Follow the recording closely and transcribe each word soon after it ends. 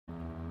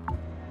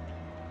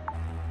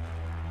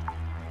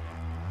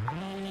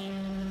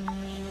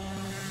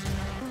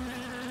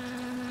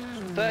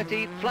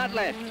30, flat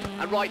left,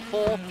 and right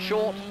 4,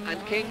 short,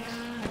 and kinks.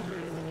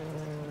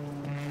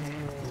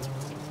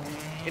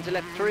 Into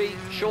left 3,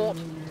 short,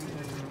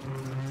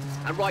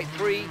 and right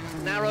 3,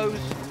 narrows,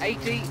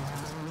 80.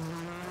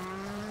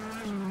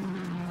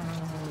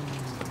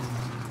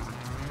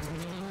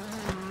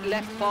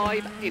 Left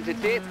 5, into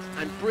dip,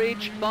 and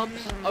bridge,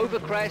 bumps, over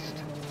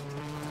crest.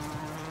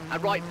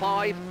 And right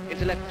 5,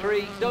 into left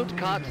 3, don't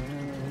cut.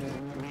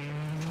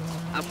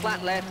 And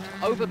flat left,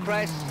 over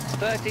crest,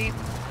 30.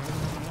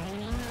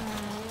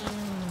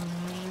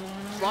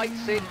 Right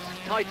 6,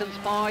 tightens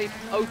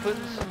 5,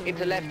 opens,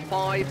 into left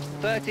 5,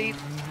 30.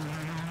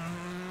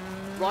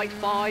 Right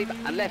 5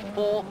 and left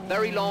 4,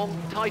 very long,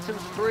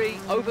 tightens 3,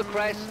 over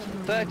crest,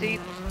 30.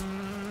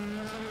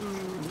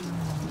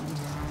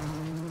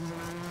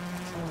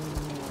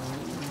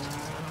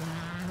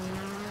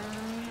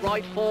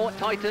 Right 4,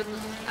 tightens,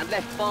 and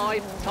left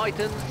 5,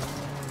 tightens.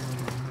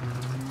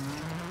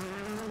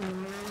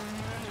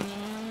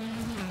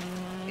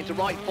 Into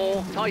right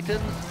 4,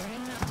 tightens.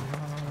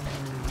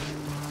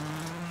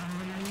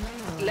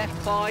 Left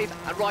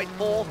 5 and right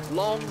 4,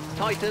 long,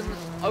 tightens,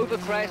 over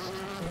crest.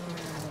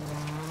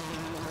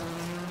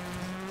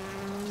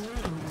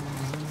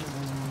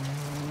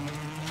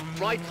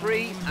 Right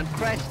 3 and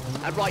crest,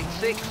 and right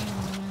 6.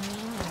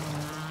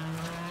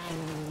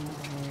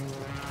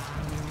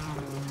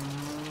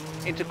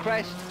 Into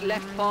crest,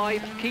 left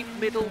 5, keep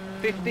middle,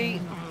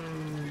 50.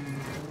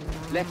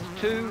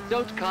 Left 2,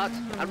 don't cut,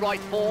 and right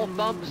 4,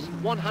 bumps,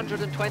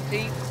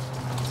 120.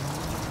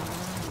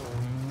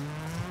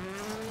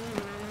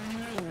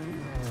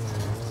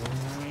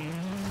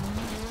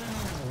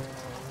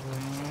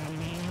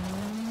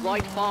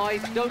 Right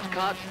 5, don't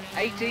cut,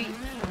 80.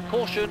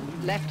 Caution,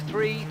 left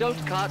 3,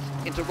 don't cut,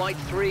 into right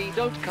 3,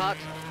 don't cut.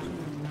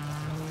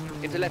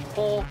 Into left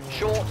 4,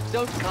 short,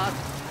 don't cut.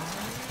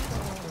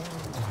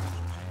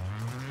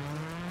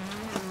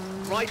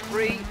 Right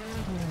 3,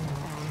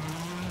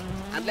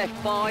 and left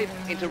 5,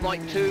 into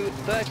right 2,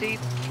 30.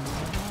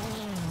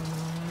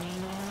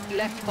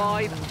 Left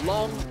 5,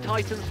 long,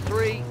 tightens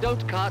 3,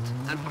 don't cut,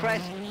 and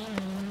crest.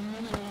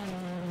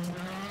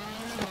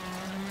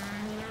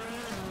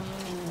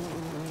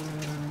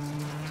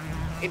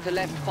 Into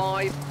left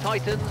 5,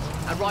 tightens,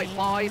 and right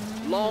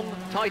 5, long,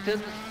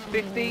 tightens,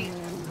 50.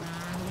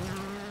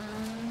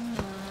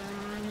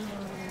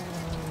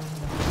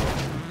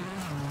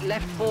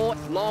 Left 4,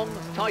 long,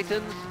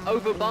 tightens,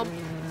 over bump.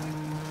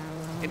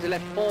 Into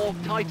left 4,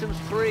 tightens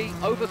 3,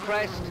 over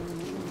crest.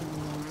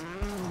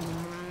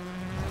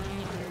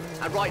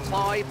 And right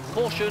 5,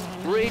 caution,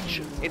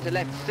 bridge, into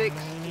left 6,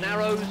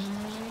 narrows.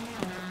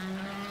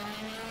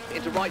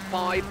 Into right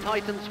 5,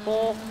 tightens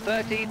 4,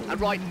 30,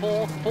 and right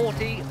 4,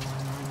 40.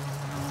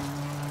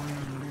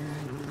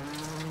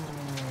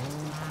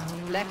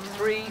 Left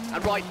 3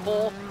 and right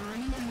 4.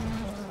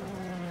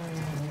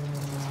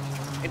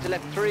 Into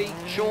left 3,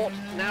 short,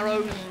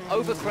 narrows,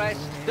 over crest,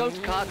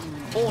 don't cut,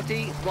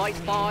 40, right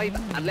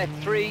 5, and left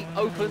 3,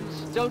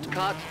 opens, don't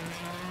cut.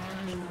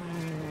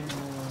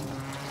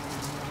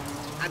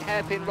 And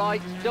hairpin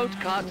right, don't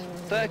cut,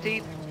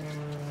 30.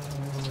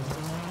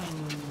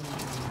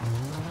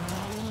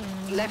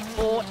 Left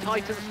 4,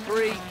 tightens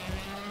 3,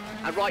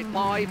 and right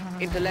 5,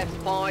 into left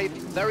 5,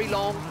 very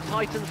long,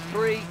 tightens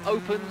 3,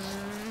 opens.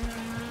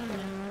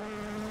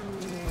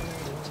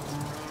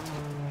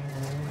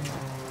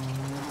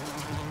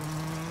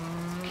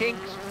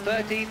 Kinks,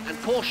 30,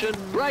 and caution,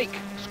 brake,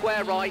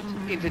 square right,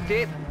 into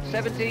dip,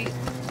 70.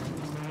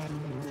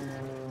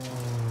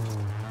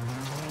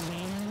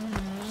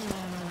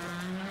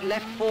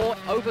 Left 4,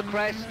 over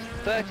crest,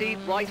 30,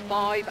 right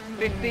 5,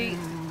 50.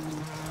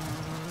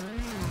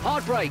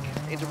 Hard brake,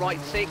 into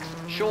right 6,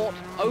 short,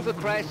 over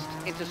crest,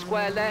 into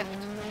square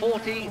left,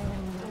 40.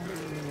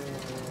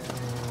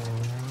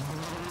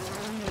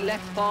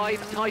 Left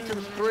 5,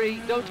 tightens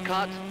 3, don't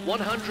cut,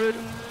 100.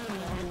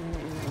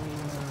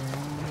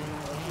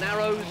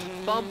 Narrows,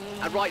 bump,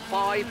 and right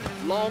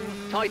 5, long,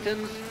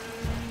 tightens,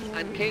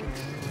 and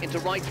kinks, into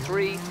right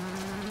 3.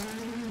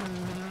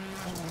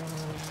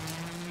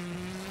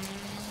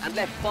 And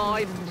left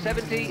 5,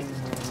 70.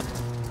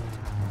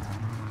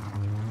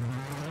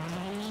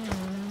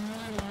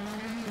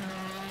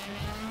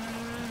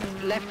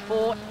 Left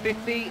 4,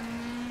 50.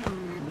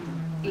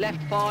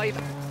 Left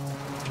 5.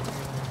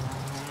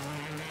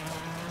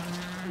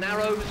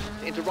 Narrows,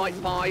 into right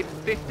 5,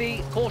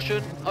 50.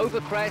 Caution, over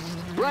crest,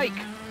 brake.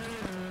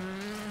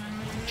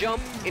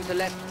 Jump, into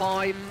left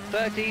 5,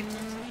 30.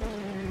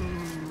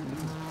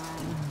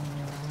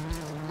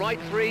 Right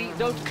 3,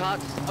 don't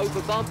cut,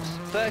 over bumps,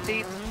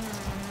 30.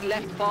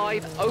 Left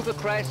 5, over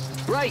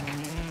crest, brake.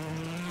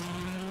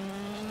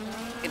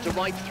 Into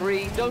right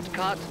 3, don't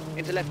cut,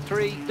 into left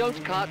 3,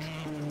 don't cut.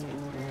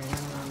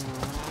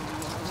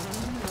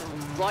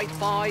 Right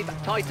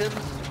 5, tightens,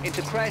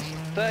 into crest,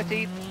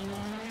 30.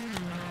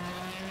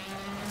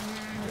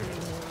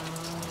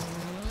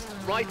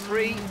 Right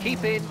 3,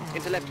 keep in,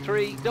 into left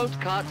 3,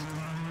 don't cut.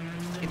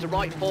 Into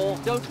right 4,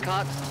 don't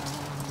cut.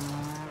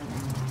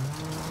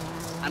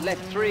 And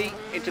left 3,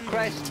 into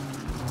crest.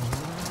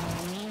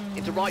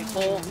 into right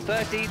 4,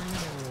 30.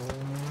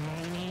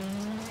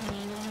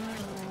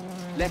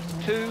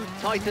 Left 2,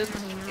 tightens,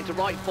 into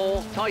right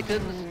 4,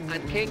 tightens,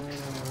 and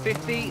kinks,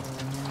 50.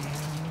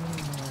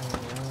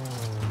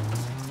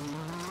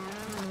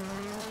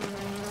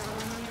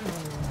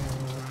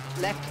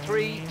 Left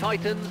 3,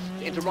 tightens,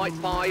 into right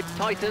 5,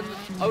 tightens,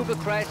 over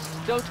crest,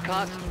 don't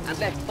cut, and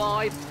left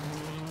 5.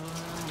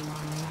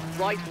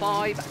 Right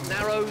 5,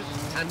 narrows,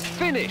 and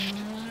finished!